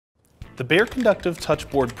The Bare Conductive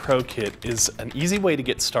Touchboard Pro Kit is an easy way to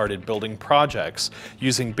get started building projects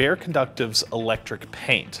using Bare Conductive's electric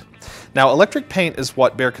paint. Now, electric paint is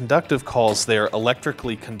what Bare Conductive calls their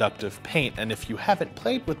electrically conductive paint, and if you haven't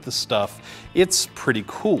played with this stuff, it's pretty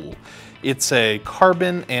cool. It's a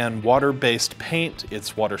carbon and water-based paint,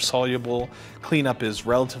 it's water-soluble, cleanup is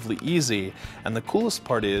relatively easy, and the coolest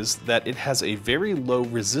part is that it has a very low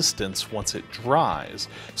resistance once it dries,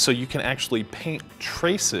 so you can actually paint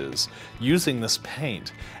traces using this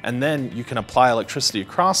paint, and then you can apply electricity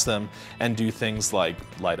across them and do things like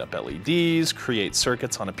light up LEDs, create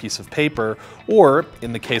circuits on a piece of paper, or,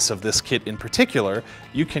 in the case of this kit in particular,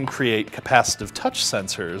 you can create capacitive touch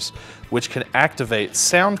sensors which can activate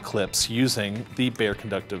sound clips using the Bare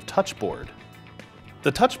Conductive Touchboard.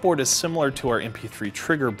 The touchboard is similar to our MP3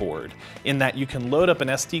 trigger board in that you can load up an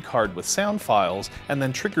SD card with sound files and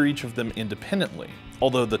then trigger each of them independently,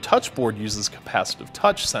 although the touchboard uses capacitive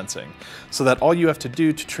touch sensing, so that all you have to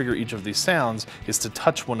do to trigger each of these sounds is to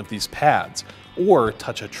touch one of these pads, or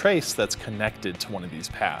touch a trace that's connected to one of these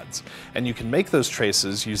pads. And you can make those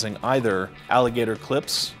traces using either alligator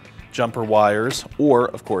clips, jumper wires, or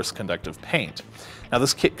of course conductive paint. Now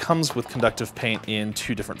this kit comes with conductive paint in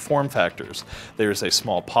two different form factors. There's a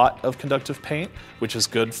small pot of conductive paint, which is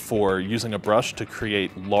good for using a brush to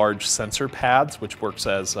create large sensor pads, which works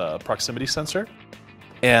as a proximity sensor.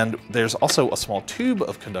 And there's also a small tube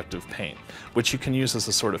of conductive paint, which you can use as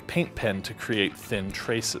a sort of paint pen to create thin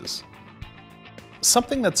traces.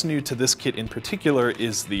 Something that's new to this kit in particular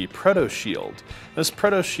is the Proto Shield. This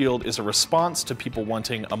Proto Shield is a response to people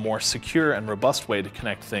wanting a more secure and robust way to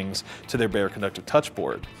connect things to their Bare Conductive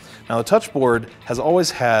touchboard. Now the touchboard has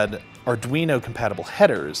always had Arduino compatible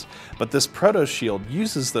headers, but this Proto Shield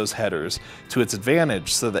uses those headers to its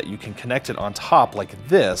advantage so that you can connect it on top like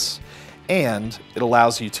this, and it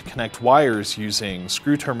allows you to connect wires using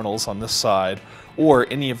screw terminals on this side or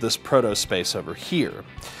any of this Proto space over here.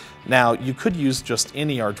 Now, you could use just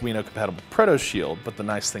any Arduino compatible Proto Shield, but the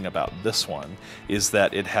nice thing about this one is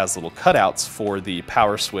that it has little cutouts for the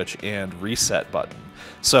power switch and reset button.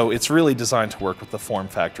 So it's really designed to work with the form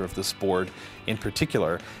factor of this board in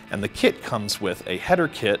particular, and the kit comes with a header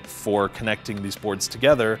kit for connecting these boards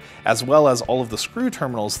together, as well as all of the screw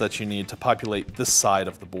terminals that you need to populate this side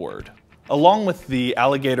of the board. Along with the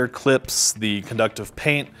alligator clips, the conductive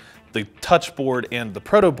paint, the touchboard, and the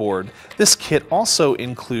proto board, this kit also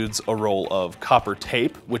includes a roll of copper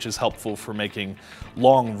tape, which is helpful for making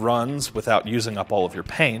long runs without using up all of your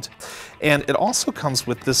paint. And it also comes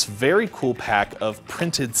with this very cool pack of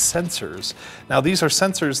printed sensors. Now these are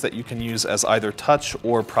sensors that you can use as either touch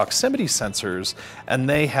or proximity sensors, and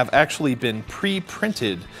they have actually been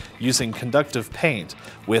pre-printed using conductive paint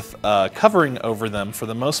with covering over them for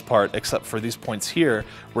the most part, except for these points here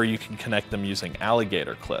where you can connect them using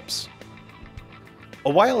alligator clips. A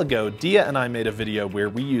while ago, Dia and I made a video where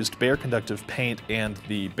we used Bare Conductive paint and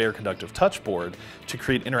the Bare Conductive touchboard to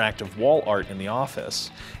create interactive wall art in the office.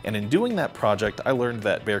 And in doing that project, I learned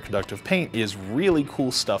that Bare Conductive paint is really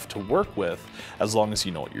cool stuff to work with as long as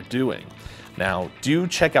you know what you're doing. Now, do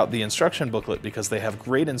check out the instruction booklet because they have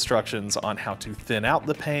great instructions on how to thin out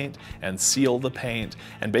the paint and seal the paint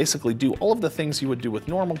and basically do all of the things you would do with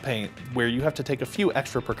normal paint, where you have to take a few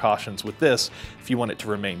extra precautions with this if you want it to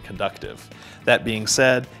remain conductive. That being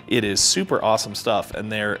said, it is super awesome stuff,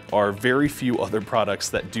 and there are very few other products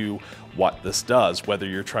that do what this does, whether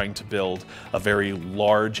you're trying to build a very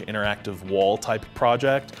large interactive wall type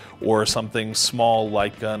project or something small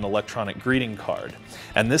like an electronic greeting card.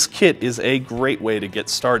 And this kit is a great way to get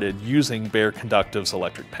started using Bare Conductive's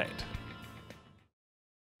electric paint.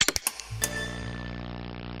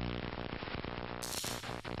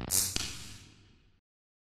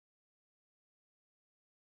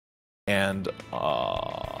 And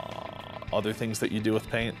other things that you do with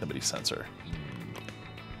paint, nobody sensor.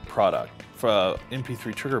 Product for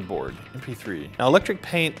MP3 trigger board, MP3. Now electric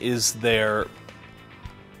paint is their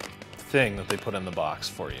thing that they put in the box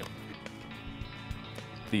for you.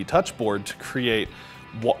 The touch board to create